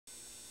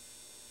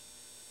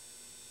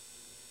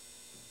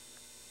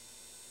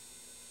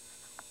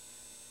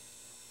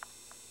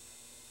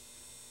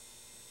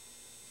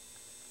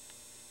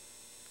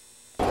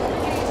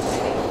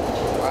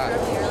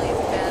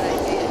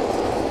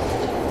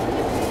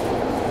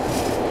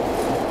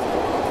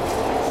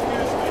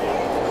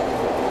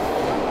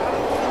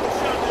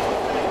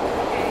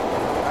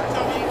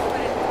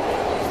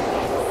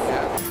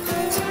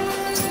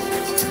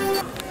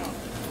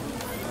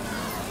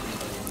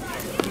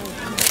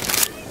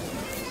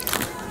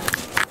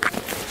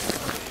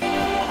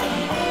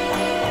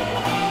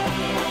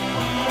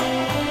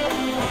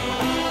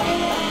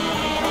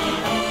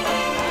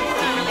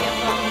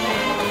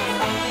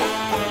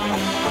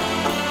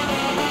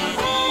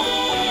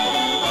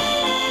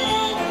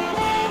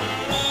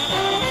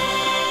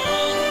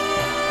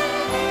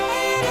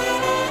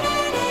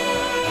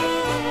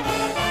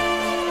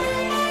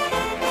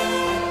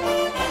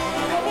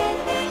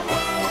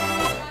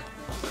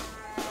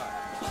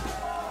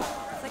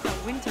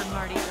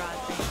rod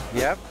thing.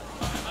 Yep.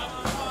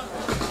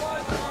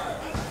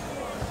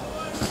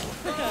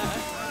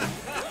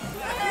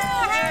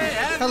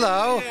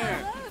 Hello. Hello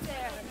there.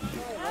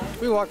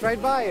 We walked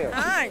right by you.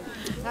 Hi.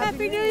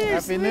 Happy New Year.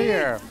 Happy New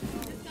Year.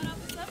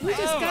 We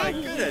just got my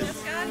goodness.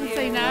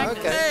 St. Agnes.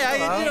 Okay. Hey, how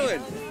you Hello.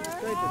 doing?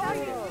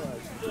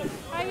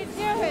 How you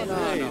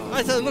doing?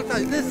 I said, look,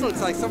 this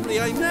looks like somebody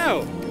I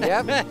know.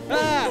 Yep.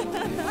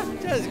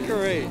 That's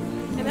great.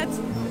 And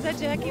is that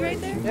Jackie right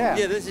there? Yeah.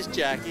 Yeah, this is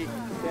Jackie.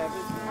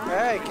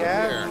 Hey,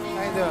 Kev.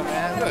 How you doing,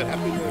 man? Good.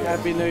 Happy New Year.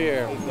 Happy New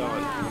Year.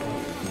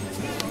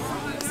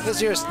 This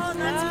is your. Oh,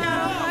 that's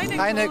Nicole.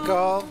 Hi,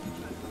 Nicole.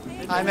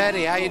 I'm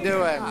Eddie. How you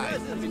doing?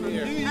 Happy New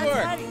Year. New That's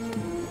York. Eddie.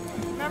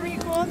 Remember you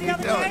called the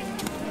other day?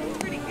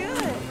 Pretty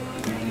good.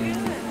 Pretty good.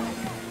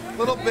 A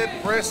little bit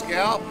brisk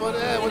out, but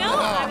what the No,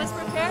 hell? I was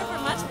prepared for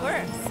much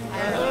worse.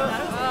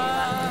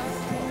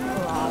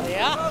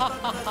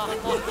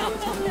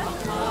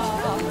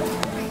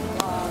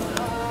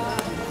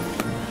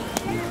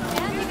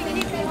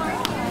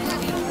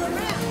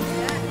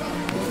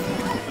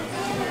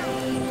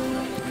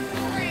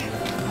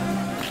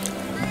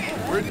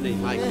 Really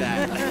like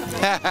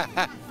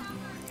that.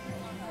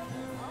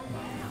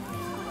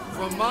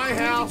 From my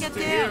house to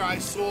here, I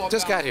saw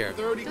Just about got here.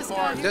 30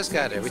 cars. Just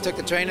got here. We took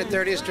the train at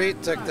 30th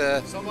Street, took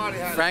the Somebody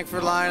had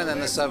Frankfurt line, and then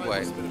the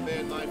subway. It's been a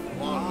bad night for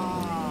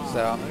one.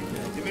 So,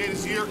 You made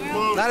his ear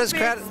close. not as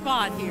crowded.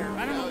 Spot here.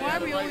 I don't know why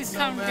we always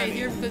congregate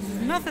here because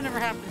nothing ever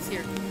happens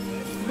here.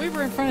 We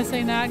were in front of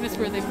St. Agnes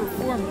where they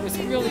performed. It was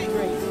really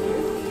great.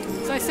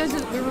 So I said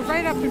we were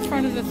right up in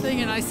front of the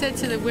thing, and I said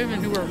to the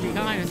women who were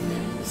behind us,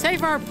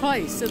 "Save our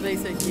place." So they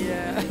said,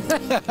 "Yeah."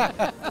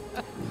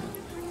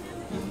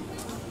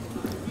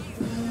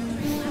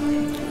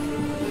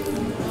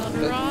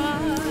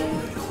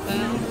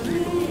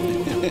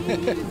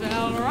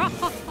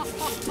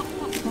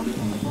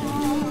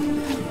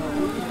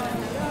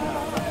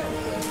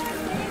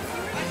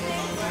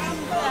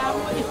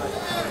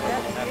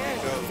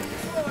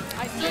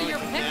 I see your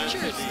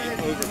pictures.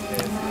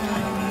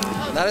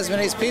 Not as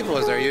many people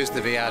as there used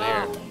to be out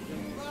here.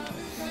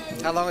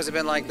 How long has it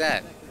been like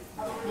that?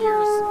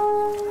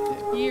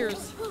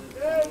 Years. Well,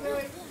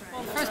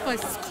 the first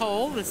place is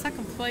cold. The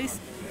second place,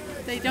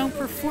 they don't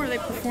perform. They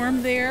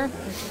perform there. They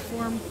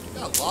perform.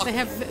 They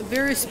have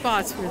various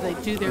spots where they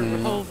do their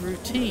whole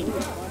routine.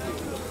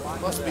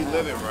 Must be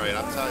living right,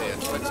 I'll tell you.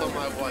 I told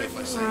my wife,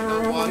 I said, you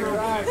know what?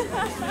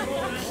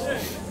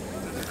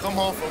 I come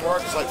home from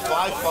work, it's like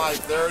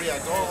 5:30. I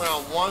go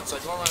around once, I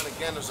go around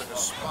again, there's like a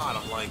spot.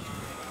 I'm like,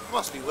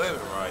 must be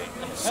living right.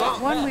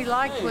 Something. One we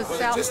liked was But it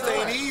South just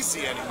ain't Shore.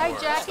 easy anymore. Hey,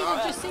 Jackie, It's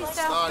not- did you see it's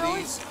South not Shore?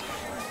 easy.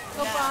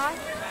 Go by.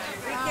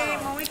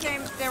 When we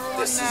came, they were on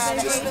This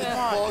is just,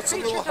 well, it's a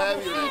little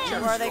heavier than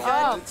usual. Were they good?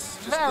 Oh, It's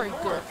just very the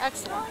good.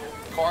 Excellent.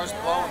 Cars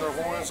blowing their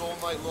horns all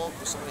night long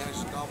because somebody has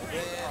to double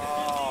in.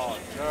 Oh,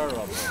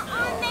 terrible.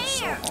 Oh, it's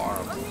so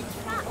horrible.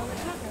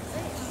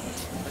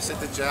 I said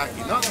to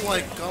Jackie, nothing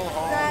like go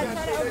home.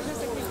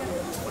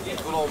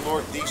 Good old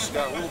Northeast, you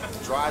got a little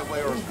driveway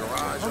or a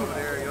garage over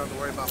there. You don't have to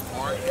worry about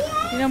parking.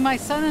 You know, my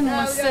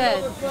son-in-law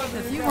said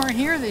if you weren't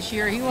here this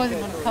year, he wasn't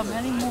going to come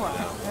anymore.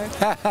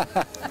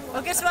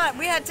 Well, guess what?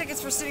 We had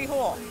tickets for City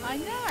Hall. I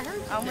know, I heard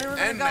you. And we were going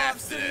to And go up mapped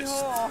City this.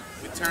 Hall.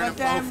 We turned But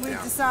them then both we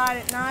down.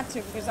 decided not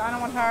to because I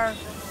don't want her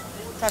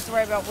to have to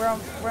worry about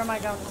where am I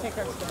going to take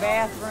her to the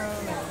bathroom.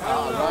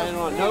 And Ryan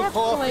on no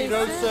coffee,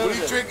 no soda. What are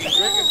you drinking?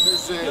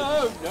 There's they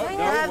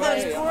have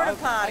those porta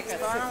potties,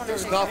 but I don't want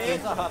there's to nothing.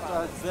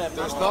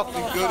 There's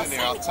nothing good in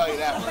there. I'll tell you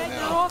that right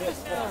now.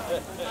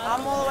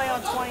 I'm all the way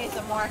on 20th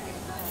and Market.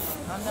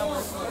 I'm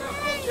nowhere.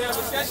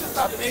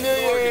 Happy New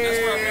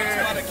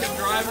Year!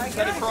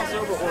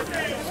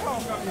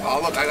 Oh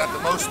look, I got the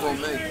most on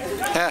me.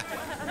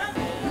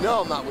 You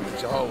know I'm not with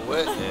the Jehovah's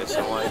Witness.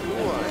 I'm like, who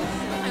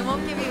am I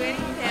won't give you any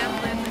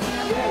pamphlets.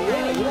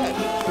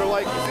 I? They're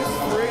like, is this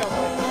free? I'm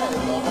like,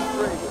 yeah, no, it's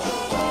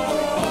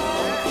free.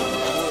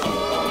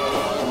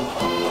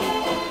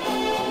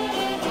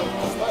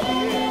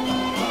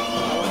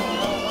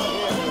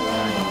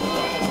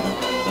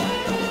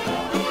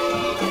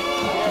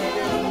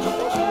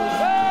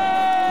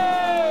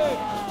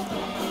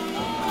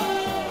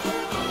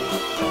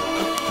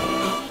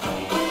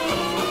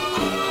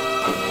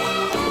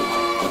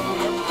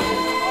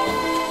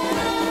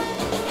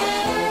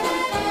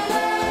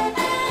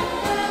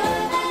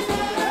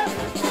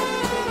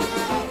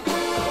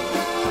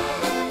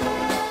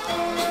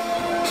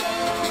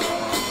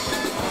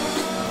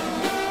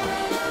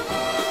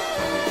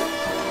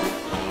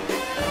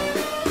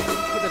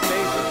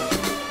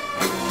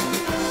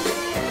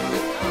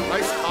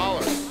 Nice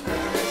collar.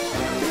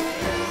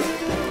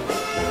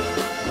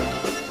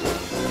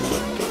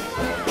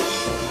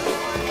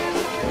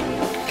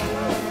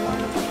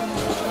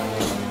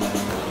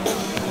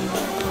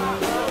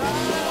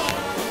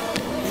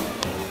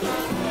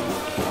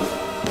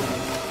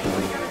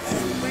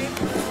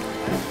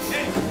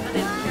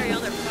 Carry all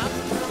their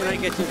props. Can I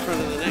get you in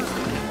front of the next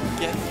one?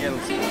 Get them.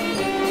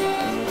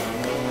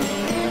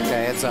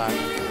 Okay, it's on.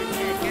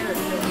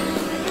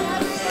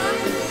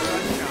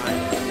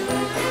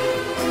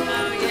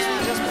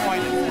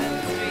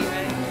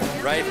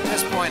 right?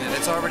 Just point it.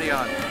 It's already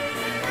on.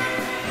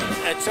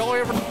 It's all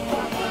over.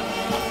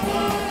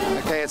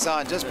 Okay, it's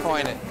on. Just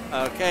point it.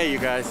 Okay, you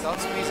guys. Don't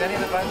squeeze any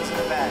of the buttons in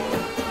the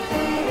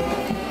back.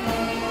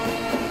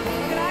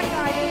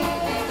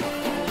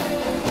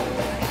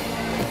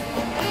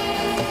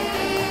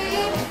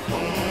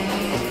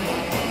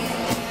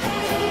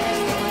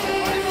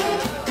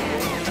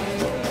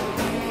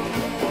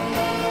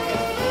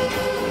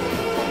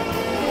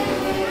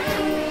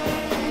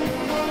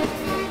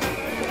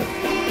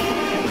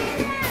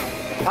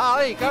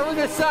 Holly, go with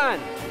the sun.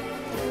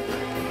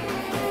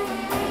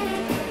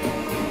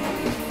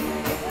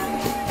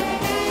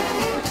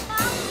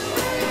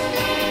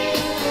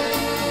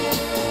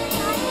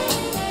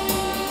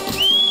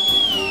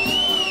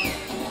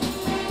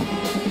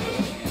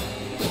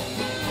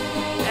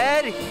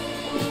 Ed.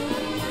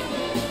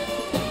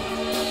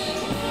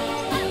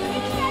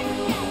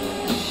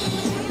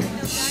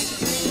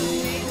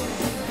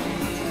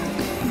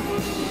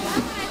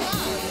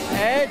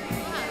 Ed.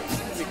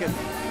 You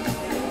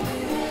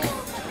can.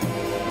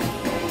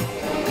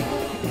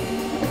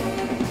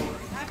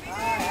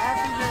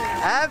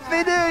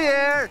 Happy New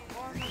Year!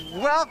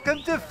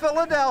 Welcome to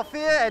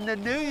Philadelphia and the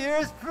New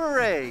Year's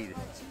Parade.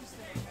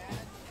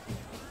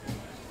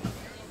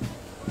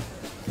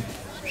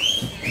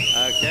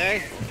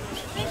 Okay.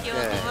 Thank you,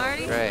 Uncle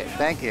Marty. Great.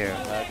 Thank you.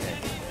 Okay.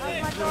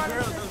 I'm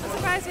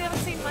surprised we haven't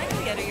seen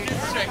Michael yet, or your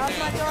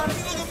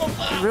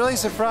dad. You're really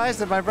surprised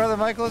that my brother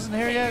Michael isn't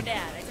here yet? Your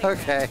dad. I think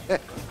Okay.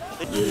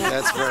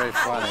 That's very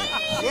funny.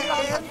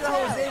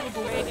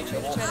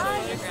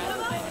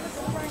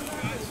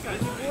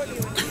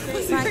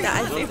 Frank,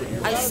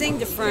 I sing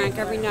to Frank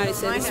every night. I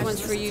say, this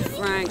one's for you,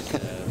 Frank.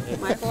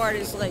 My heart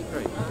is like,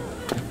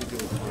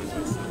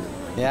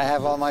 Yeah, I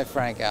have all my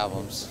Frank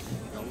albums.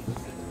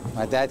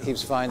 My dad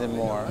keeps finding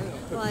more.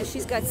 well,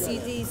 she's got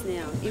CDs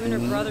now. Even her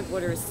brother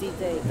bought her a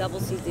CD, double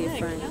CD of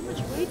Frank. how much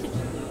weight did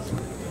you lose?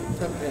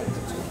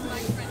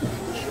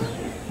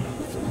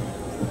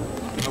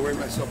 I weighed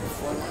myself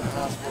before in the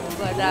hospital.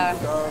 But,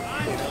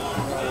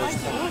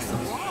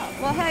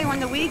 well, hey, on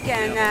the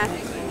weekend,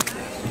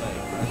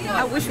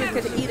 I wish we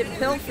could eat a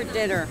pill for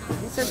dinner.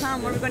 He said,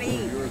 Tom, what are we going to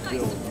eat?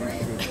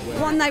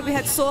 One night we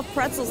had soft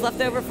pretzels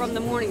left over from the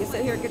morning. He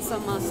said, here, get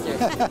some mustard.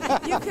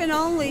 You can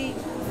only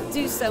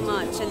do so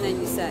much, and then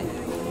you say,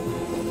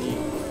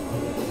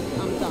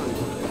 I'm done.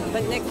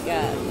 But Nick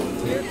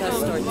does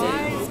start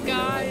Wise doing.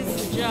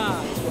 guy's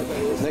job.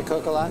 Does they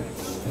cook a lot?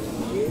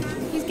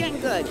 He's getting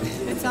good.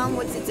 I tell him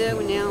what to do,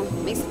 and now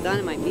he makes a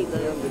dynamite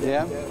meatloaf.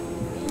 Yeah.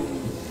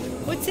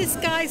 What's this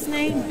guy's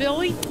name?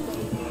 Billy?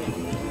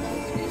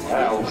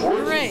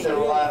 Great.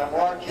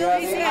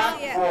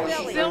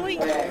 Billy?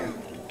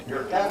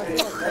 Your captain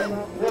is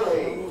named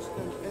Billy.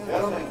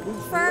 Gentlemen,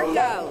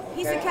 Virgo.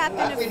 He's the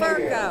captain of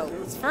Virgo.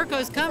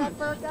 Furco's coming.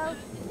 Virgo?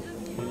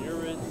 When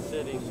you're in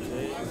sitting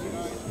today,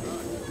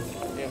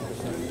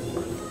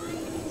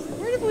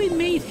 Where did we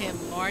meet him,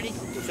 Marty?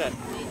 what's that?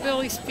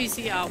 Billy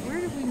Special. Where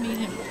did we meet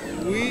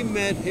him? We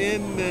met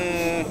him.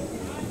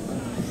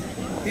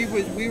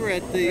 We were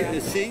at the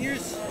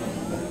seniors.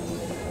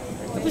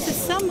 It was at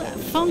some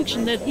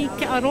function that he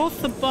got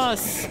off the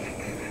bus.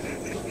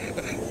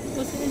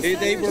 Was it in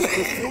They were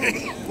Center-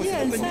 performing. Was Yeah,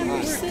 it in up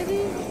Center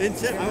City. In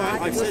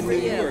I said New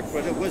York,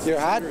 but it wasn't You're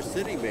hot? Center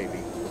City, maybe.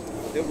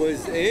 It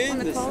was in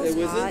the it coast,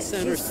 was in hot.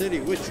 Center City.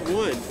 Which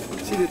one?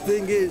 See, the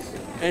thing is,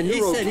 And he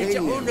you're said, okay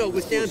oh now. no, it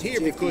was down here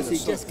because he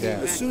just came Yeah.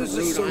 back As soon as from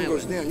the Rhode sun Island.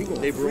 goes down, you're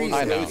going They to were on freeze.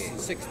 I the know. road at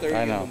 6:30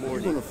 I in know. the You're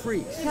morning. going to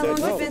freeze. How long has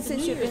No. it been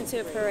since you've been to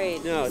a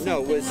parade? No,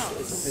 it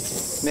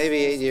was Maybe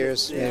 8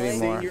 years, the maybe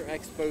more. Senior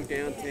Expo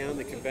downtown,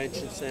 the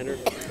convention center.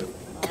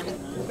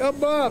 Up,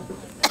 Bob.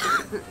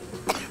 Who's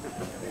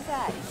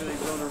that?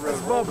 He's on the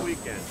road all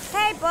weekend.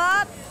 Hey,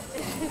 Bob.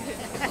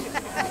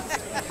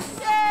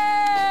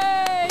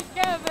 Yay,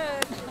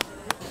 Kevin!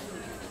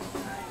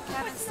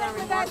 Kevin's done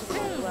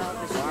remarkably well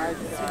this year.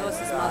 He lost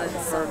his mother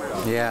this summer.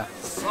 Yeah.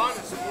 Sun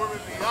is warming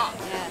me up.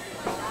 Yeah.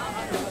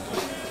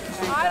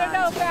 I don't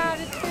know about